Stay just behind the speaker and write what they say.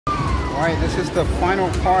Alright, this is the final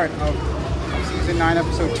part of Season 9,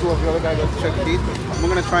 Episode 2 of Yodely. Let's check these. We're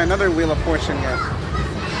going to try another Wheel of Fortune here.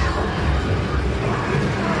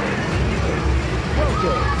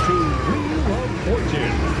 Welcome to Wheel of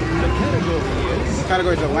Fortune. The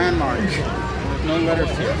category is a landmark. There's no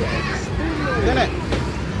letters here. Isn't it?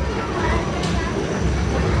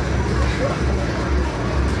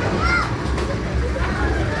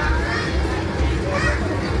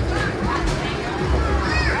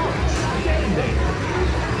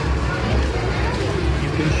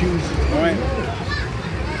 Choose. Alright.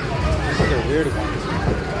 This is a weird one.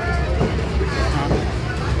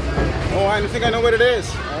 Oh, I think I know what it is.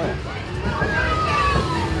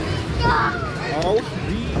 Oh.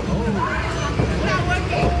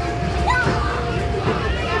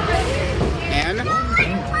 N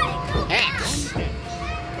X.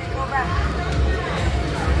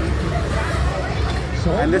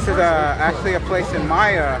 And this is actually a place in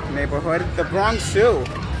my neighborhood, the Bronx Zoo.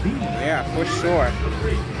 Yeah, for sure.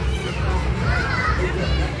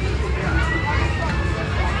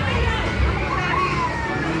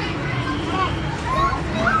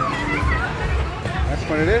 That's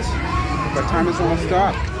what it is. The time is almost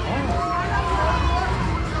up.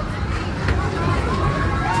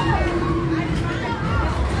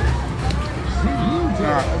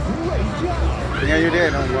 Yeah, you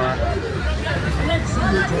did, Omar.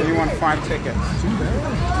 You won 5 tickets.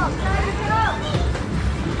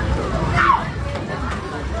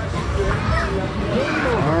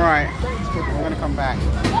 Alright, we're gonna come back.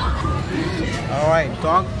 Alright,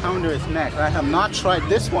 Dog Pounder is next. I have not tried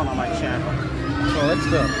this one on my channel. So let's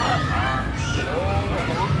go.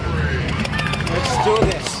 Let's do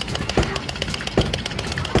this.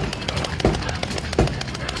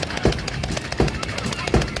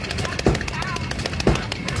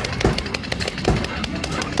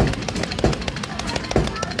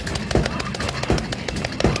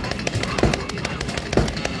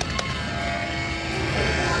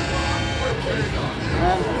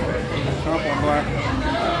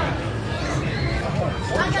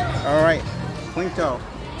 Alright, Plinko.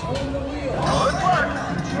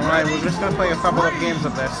 Alright, we're just gonna play a couple of games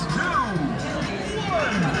of this.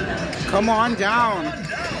 Come on down.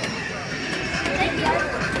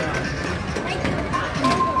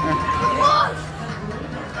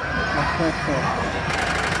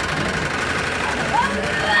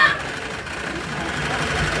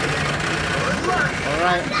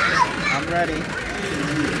 Alright, I'm ready.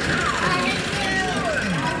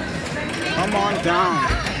 Come on down.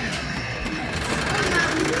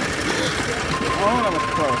 Oh, that was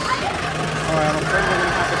close. Alright, I'm afraid we're going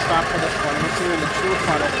to have to stop for this one. Let's see you in the true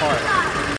final part.